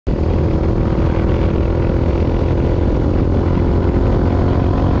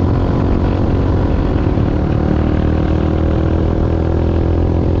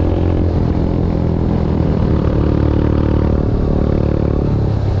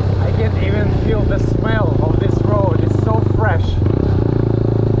the smell of this road is so fresh.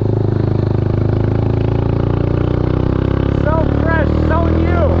 So fresh, so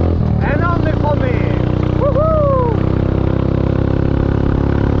new, and only for me. Woohoo!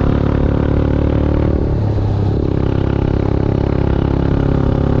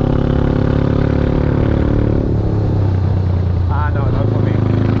 Ah, no, not for me.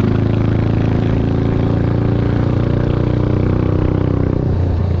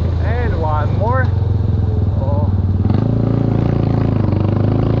 And one more. Oh.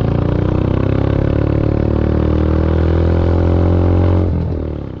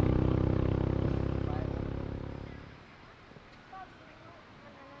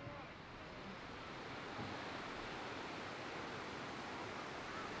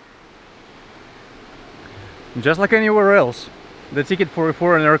 Just like anywhere else, the ticket for a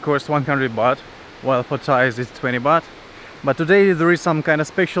foreigner costs 100 baht, while for Thais it's 20 baht. But today there is some kind of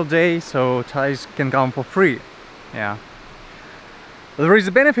special day, so Thais can come for free. Yeah. There is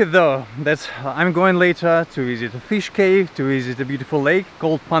a benefit though, that I'm going later to visit a fish cave, to visit a beautiful lake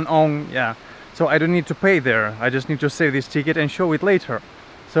called Pan Ong. Yeah. So I don't need to pay there, I just need to save this ticket and show it later.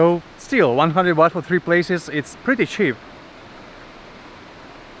 So still, 100 baht for 3 places, it's pretty cheap.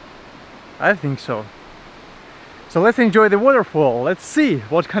 I think so. So let's enjoy the waterfall. Let's see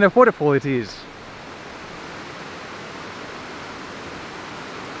what kind of waterfall it is.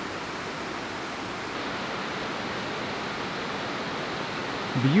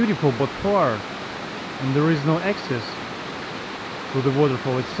 Beautiful but far, and there is no access to the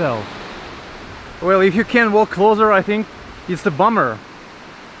waterfall itself. Well, if you can walk closer, I think it's a bummer.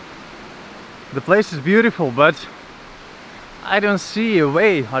 The place is beautiful, but I don't see a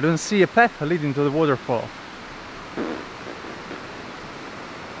way, I don't see a path leading to the waterfall.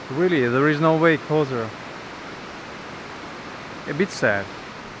 Really, there is no way closer. A bit sad.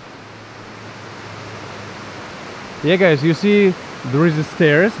 Yeah guys, you see there is a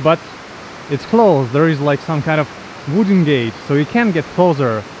stairs, but it's closed. There is like some kind of wooden gate, so you can't get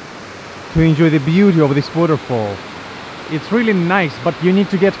closer to enjoy the beauty of this waterfall. It's really nice, but you need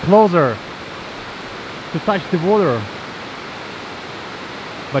to get closer to touch the water.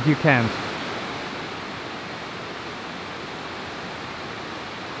 But you can't.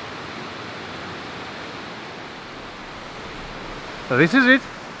 So this is it,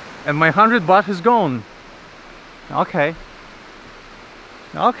 and my 100 baht is gone. Okay.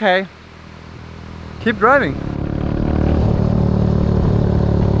 Okay. Keep driving.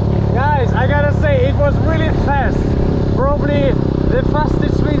 Guys, I gotta say, it was really fast. Probably the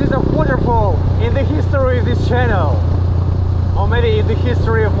fastest visit of waterfall in the history of this channel. Or maybe in the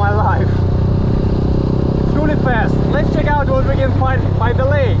history of my life. It's really fast. Let's check out what we can find by the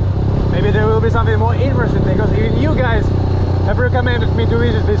lake. Maybe there will be something more interesting, because even you guys have recommended me to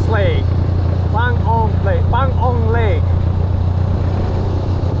visit this lake. Pan Ong Lake. Pan Ong Lake.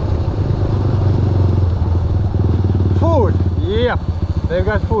 Food. Yeah, they've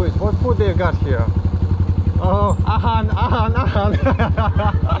got food. What food they've got here? Oh, ahan, ahan, ahan.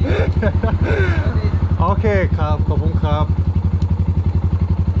 Okay, ครับ ขอบคุณครับ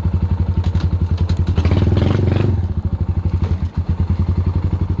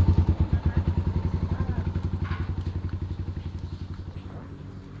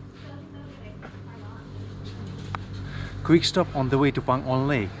Quick stop on the way to Pang On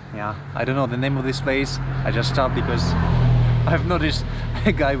Lake. Yeah, I don't know the name of this place. I just stopped because I've noticed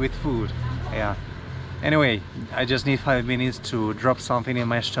a guy with food. Yeah. Anyway, I just need 5 minutes to drop something in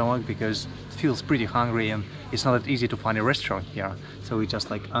my stomach because it feels pretty hungry and it's not that easy to find a restaurant here. So it's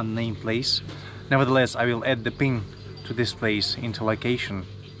just like unnamed place. Nevertheless, I will add the ping to this place into location,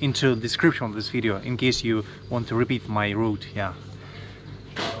 into description of this video in case you want to repeat my route. Yeah.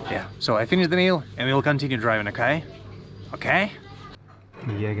 Yeah. So I finished the meal and we'll continue driving, okay? Okay?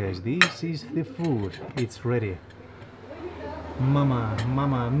 Yeah guys, this is the food. It's ready.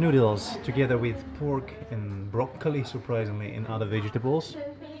 Mama noodles together with pork and broccoli, surprisingly, and other vegetables.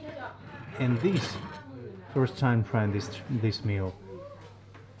 And this, first time trying this meal.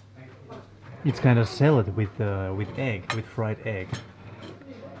 It's kind of salad with egg, with fried egg.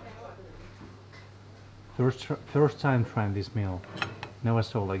 First time trying this meal. Never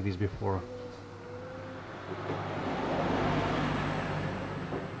saw like this before.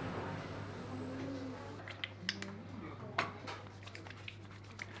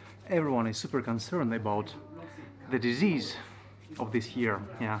 Everyone is super concerned about the disease of this year,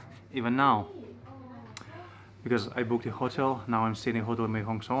 yeah, even now. Because I booked a hotel, now I'm staying in Hotel Mae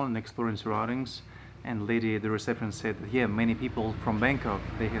Hong Son and exploring surroundings, and lady at the reception said that, yeah, many people from Bangkok,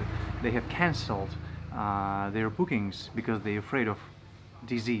 they have cancelled their bookings because they're afraid of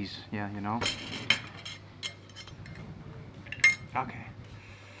disease, yeah, you know. Okay,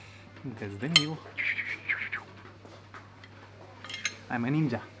 that's the meal. I'm a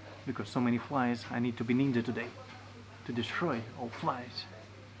ninja because so many flies. I need to be ninja today to destroy all flies.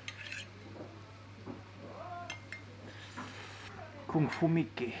 Kung Fu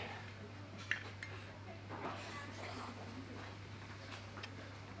Mickey.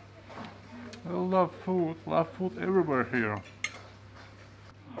 I love food everywhere here.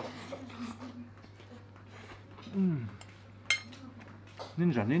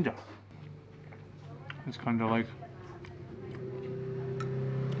 Ninja. It's kind of like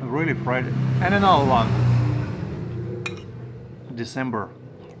really fried. And another one. December.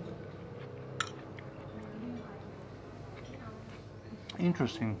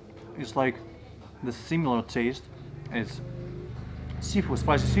 Interesting. It's like the similar taste as seafood,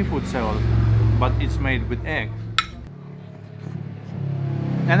 spicy seafood salad, but it's made with egg.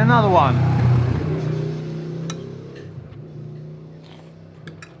 And another one.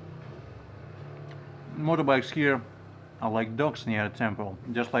 Motorbikes here are like dogs near the temple,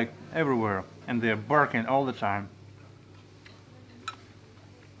 just like everywhere, and they're barking all the time.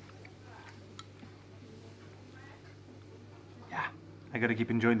 Yeah, I gotta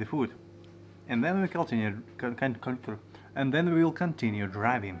keep enjoying the food, and then we continue. And then we will continue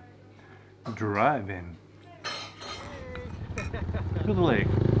driving to the lake.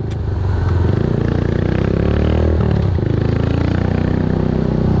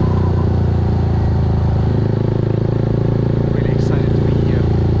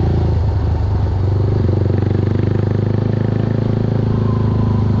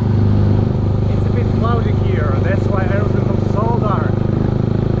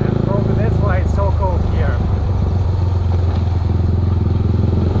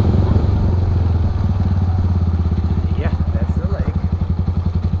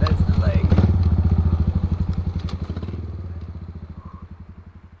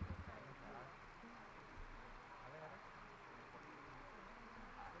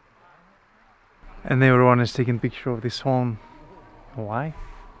 And everyone is taking a picture of this phone. Why?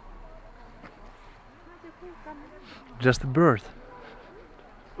 Just a bird.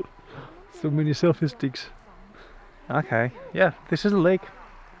 So many selfie sticks. Okay, yeah, this is a lake.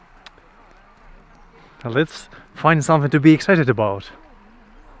 Let's find something to be excited about.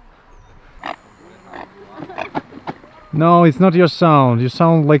 No, it's not your sound. You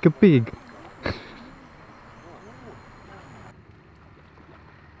sound like a pig.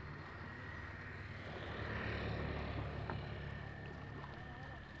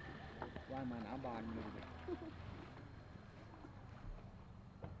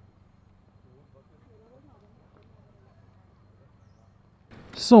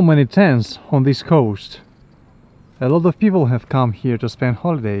 So many tents on this coast. A lot of people have come here to spend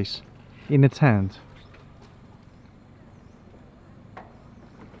holidays in a tent.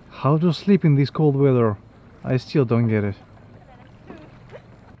 How to sleep in this cold weather? I still don't get it.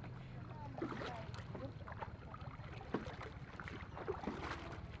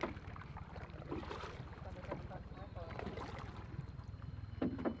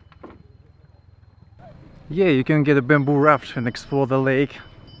 Yeah, you can get a bamboo raft and explore the lake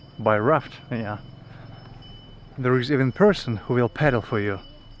by raft, yeah. There is even a person who will paddle for you.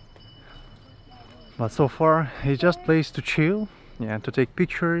 But so far, it's just a place to chill, yeah, to take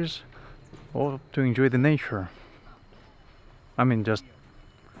pictures or to enjoy the nature. I mean, just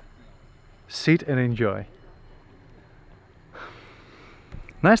sit and enjoy.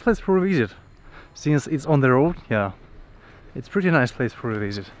 Nice place for a visit. Since it's on the road, yeah, it's pretty nice place for a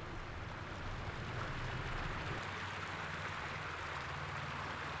visit.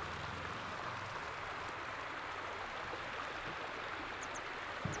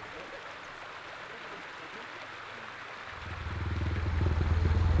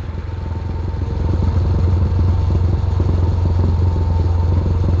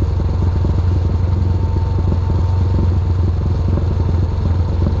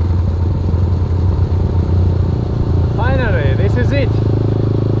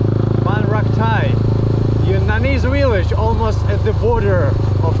 Almost at the border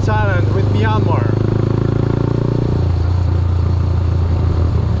of Thailand with Myanmar.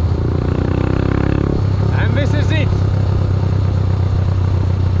 And this is it.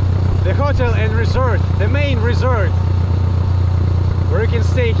 The hotel and resort, the main resort where you can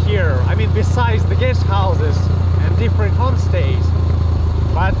stay here. I mean, besides the guest houses and different homestays.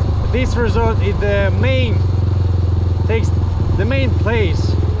 But this resort is the main, takes the main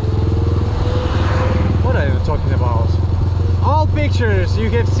place. What are you talking about? All pictures you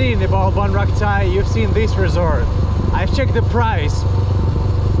have seen about Ban Rak Thai, you've seen this resort. I've checked the price.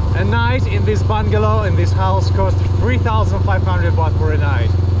 A night in this bungalow, in this house, cost 3,500 baht for a night.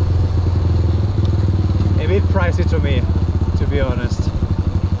 A bit pricey to me, to be honest.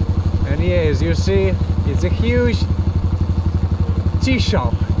 And yeah, as you see, it's a huge tea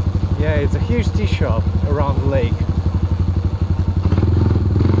shop. Yeah, it's a huge tea shop around the lake.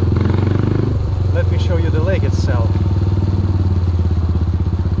 Let me show you the lake itself.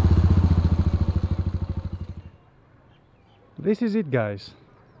 This is it, guys.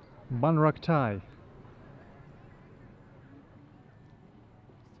 Ban Rak Thai.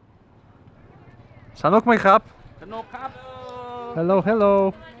 Sanokไหมครับ สนุกครับ Hello Hello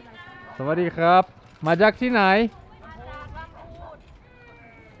สวัสดีครับ มาจากที่ไหน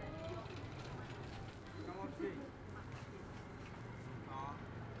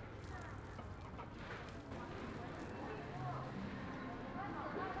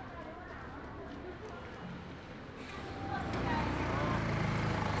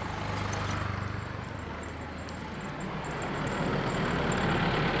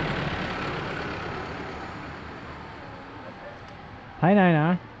Hi Naina.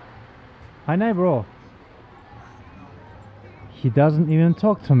 Hi Nai bro. He doesn't even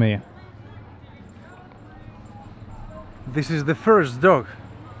talk to me. This is the first dog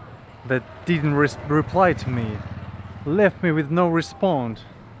that didn't reply to me. Left me with no response.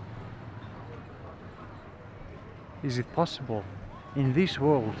 Is it possible in this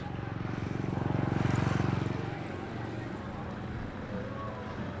world?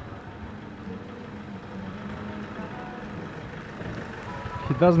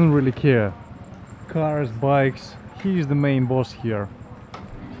 He doesn't really care. Cars, bikes, he's the main boss here.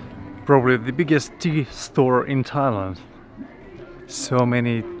 Probably the biggest tea store in Thailand. So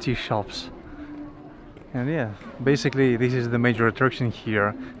many tea shops. And yeah, basically this is the major attraction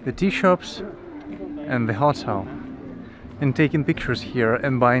here. The tea shops and the hotel. And taking pictures here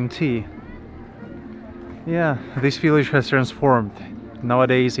and buying tea. Yeah, this village has transformed.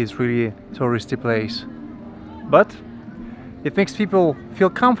 Nowadays it's really a touristy place. But it makes people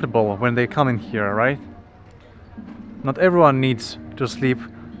feel comfortable when they come in here, right? Not everyone needs to sleep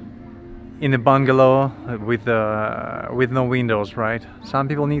in a bungalow with no windows, right? Some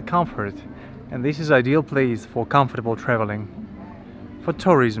people need comfort, and this is an ideal place for comfortable traveling. For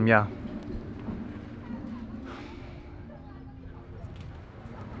tourism, yeah.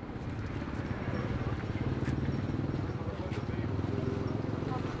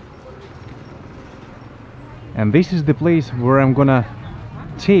 And this is the place where I'm gonna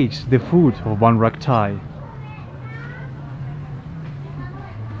taste the food of Ban Rak Thai.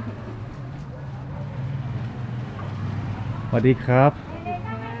 Sawasdee krab.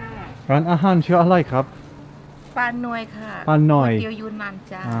 ร้านอาหารชื่ออะไรครับ ปานนอยค่ะ ปานนอย ก๋วยเตี๋ยวยูนนาน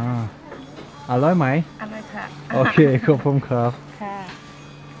จ้า อร่อยไหม อร่อยค่ะ โอเค ขอบคุณครับ ค่ะ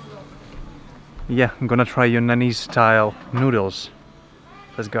Yeah, I'm gonna try Yunnan style noodles.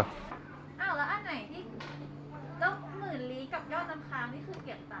 Let's go. อ้าวแล้วอันไหนที่ต้องหมื่นลี้กับยอดน้ำค้างนี่คือเ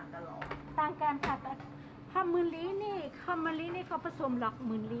ก็บต่างกันเหรอ ต่างกันค่ะแต่คำมื่นลี้นี่คำมื่นลี้นี่เขาผสมหลักห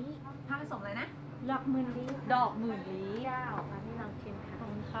มื่นลี้ ทำผสมเลยนะ หลักหมื่นลี้ ดอกหมื่นลี้ เจ้าอันนี้ลองชิมค่ะ ขอบ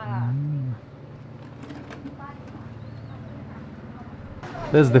คุณค่ะ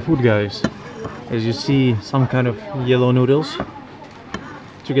That's the food, guys. As you see, some kind of yellow noodles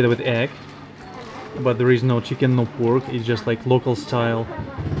together with egg. But there is no chicken, no pork. It's just like local style,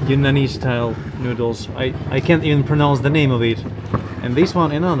 Yunnani style noodles. I can't even pronounce the name of it. And this one,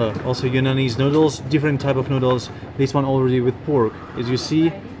 another, also Yunnanese noodles, different type of noodles. This one already with pork. As you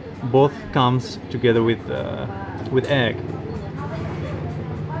see, both comes together with egg.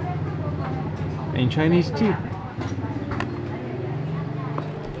 And Chinese tea.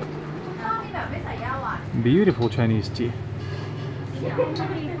 ชอบที่แบบไม่ใส่ยาหวาน Beautiful Chinese tea.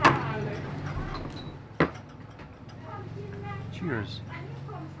 Cheers.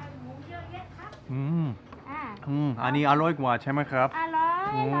 อันนี้อร่อยกว่าใช่ไหมครับ อร่อย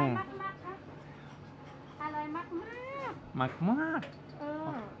อืม มากมากๆครับอร่อยมากมาก มากมาก ๆเอ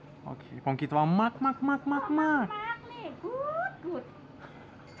อ โอเคผมคิดว่ามากมากมากมากมาก มากนี่กูดกูด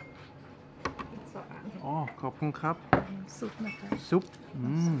อ๋อขอบคุณครับ ซุปนะคะ ซุป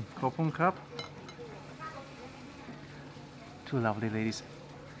ขอบคุณครับ Two lovely ladies.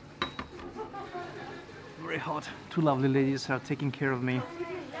 Very hot. Two lovely ladies are taking care of me.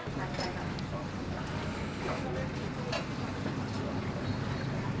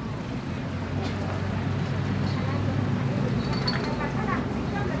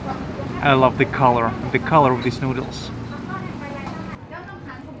 I love the color of these noodles. ยอดน้ำ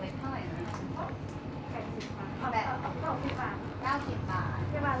ค้างถุงเล็กเท่าไหร่นะแบบ90 บาท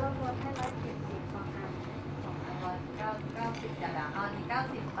ใช่ป่ะรวมๆให้170ของอัน 290 จะละ นี้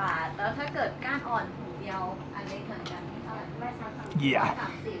90 บาท แล้วถ้าเกิดก้านอ่อนถุงเดียวอันเล็กเหมือนกันนี่เท่าไหร่Yeah.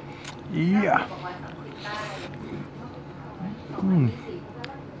 30 Yeah. บอกว่า30ได้220 Mm.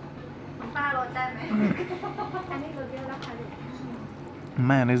 คุณป้าลดได้ไหม อันนี้เราเดียวแล้วค่ะลูก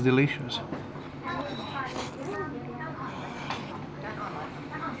Man, it's delicious. 2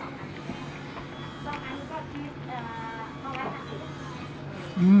 อันก็คิดเท่าไหร่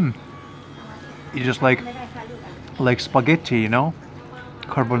It's just like ไม่ได้ค่ะลูก like spaghetti, you know,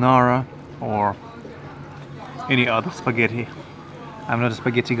 carbonara or any other spaghetti. I'm not a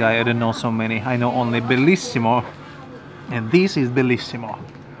spaghetti guy. I don't know so many. I know only bellissimo, and this is bellissimo.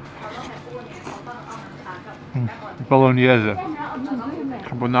 Bolognese,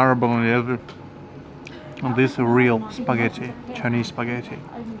 carbonara bolognese. And this is real spaghetti, Chinese spaghetti,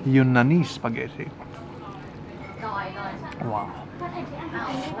 Yunani spaghetti. Wow. ถ้าไอ้ที่อัน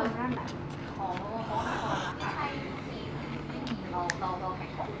นี้ของร้านแบบ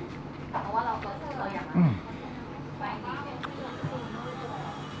เพราะว่าเราอยาก Mm. 4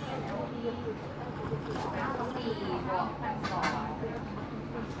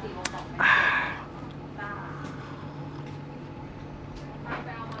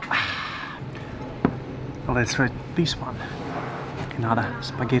 4 Let's try this one. Another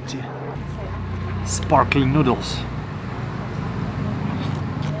spaghetti. Sparkling noodles.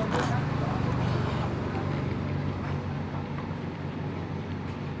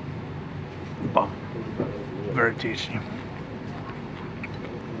 Wow. Very tasty.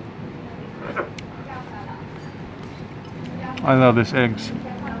 I love these eggs.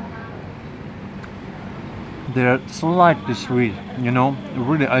 They're slightly sweet, you know,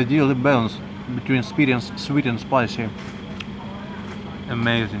 really ideally balanced between sweet and spicy.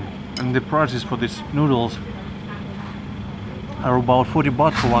 Amazing. And the prices for these noodles are about 40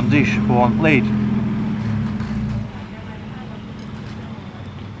 baht for one dish, for one plate.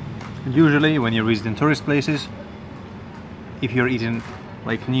 Usually when you're visiting tourist places, if you're eating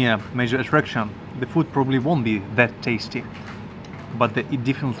like near major attraction, the food probably won't be that tasty, but it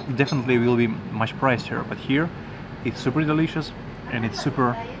definitely will be much pricier. But here it's super delicious and it's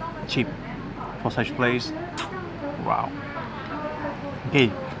super cheap for such place. Wow.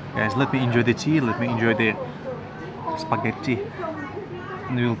 Okay guys, let me enjoy the tea, let me enjoy the spaghetti,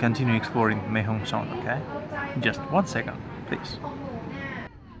 and we will continue exploring Mae Hong Son. Okay, just 1 second please.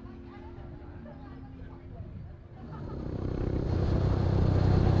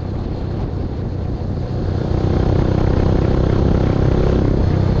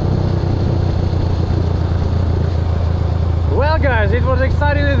 Well guys, it was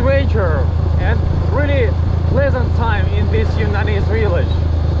exciting adventure and really pleasant time in this Yunanese village.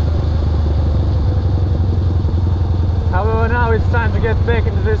 However, now it's time to get back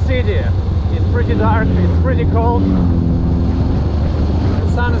into the city. It's pretty dark, it's pretty cold. The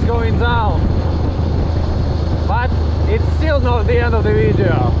sun is going down. But it's still not the end of the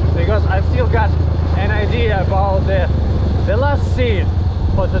video, because I've still got an idea about the last scene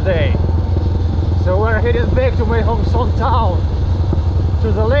for today. So we're heading back to Mae Hong Son town,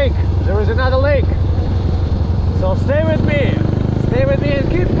 to the lake. There is another lake. So stay with me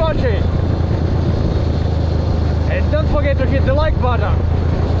and keep watching. And don't forget to hit the like button.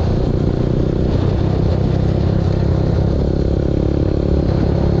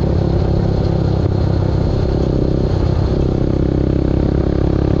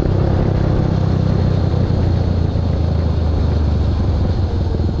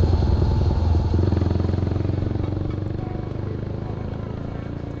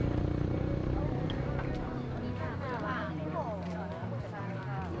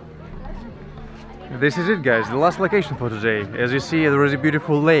 This is it guys, the last location for today. As you see, there is a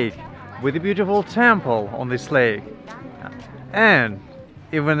beautiful lake with a beautiful temple on this lake, and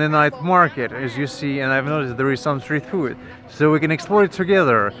even a night market, as you see, and I've noticed there is some street food, so we can explore it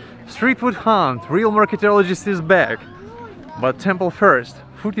together. Street food hunt, real marketologist is back, but temple first,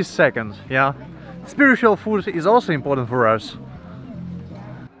 food is second. Yeah, spiritual food is also important for us.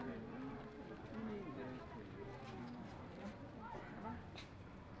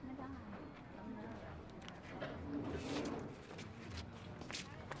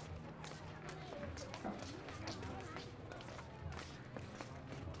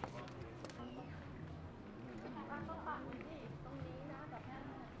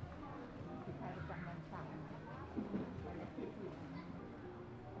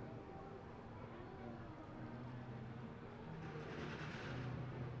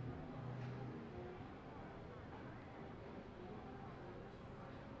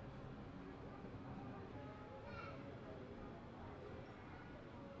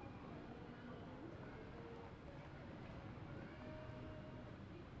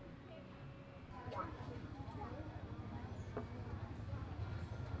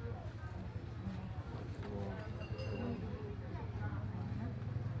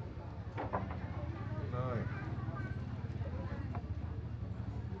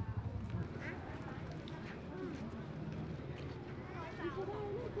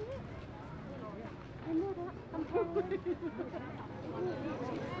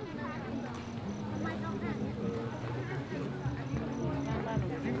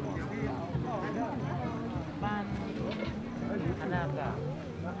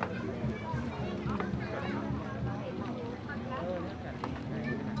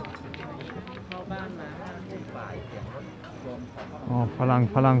 อ๋อฝรั่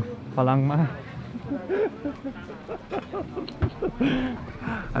งมาก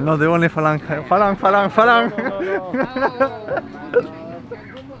I'm not the only ฝรั่ง ข้า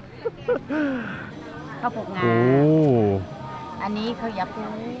วปกงา โอ้ อันนี้ข้าวยับปู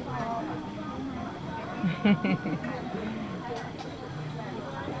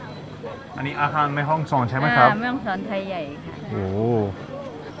อันนี้อาหารแม่ฮ่องสอนใช่ไหมครับ แม่ฮ่องสอนไทยใหญ่ค่ะ โอ้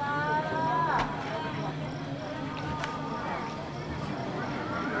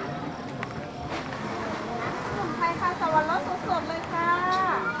ไทยค่ะสวรรค์สดๆเลยค่ะ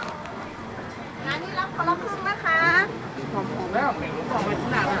งานนี้รับคนละครึ่งนะคะ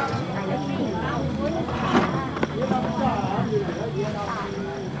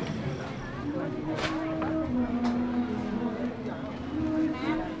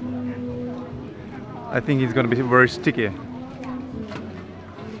I think it's gonna be very sticky.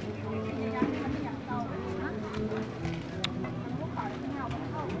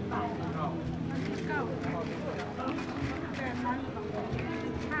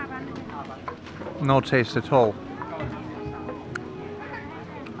 No taste at all.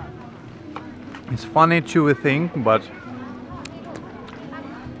 It's funny chewy thing, but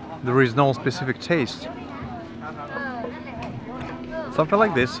there is no specific taste. Something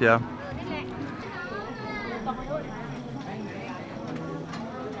like this, yeah.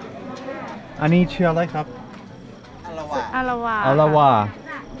 Aniอะไรครับ อาละวา Alawa.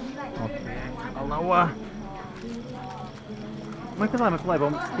 Okay. Alawa. ไม่เป็นไรผ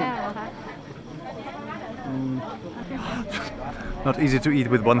ม Not easy to eat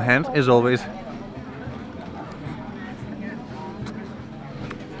with one hand, as always.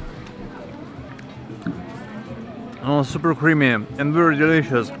 Oh, super creamy and very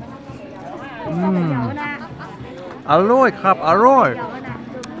delicious. อร่อยครับ อร่อย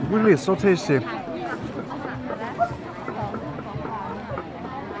Really, so tasty.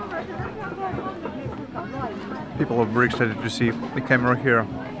 People are very excited to see the camera here,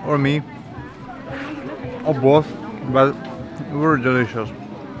 or me, or both, but very delicious.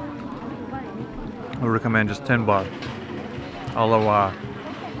 I recommend just 10 baht. Alawa.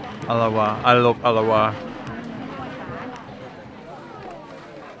 Alawa. I love Alawa.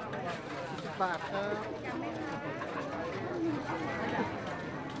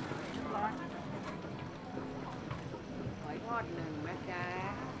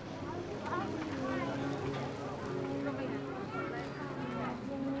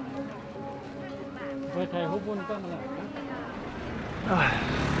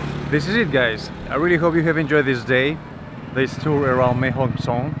 This is it, guys. I really hope you have enjoyed this day, this tour around Mae Hong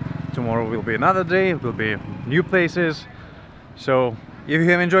Son. Tomorrow will be another day, it will be new places. So if you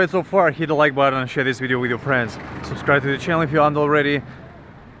have enjoyed so far, hit the like button and share this video with your friends. Subscribe to the channel if you aren't already.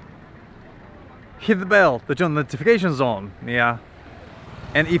 Hit the bell to turn notifications on, yeah.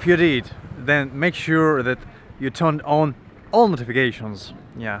 And if you did, then make sure that you turned on all notifications.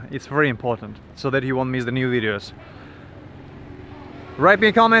 Yeah, it's very important so that you won't miss the new videos. Write me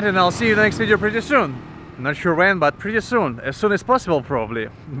a comment and I'll see you in the next video pretty soon. Not sure when, but pretty soon. As soon as possible, probably.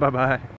 Bye bye.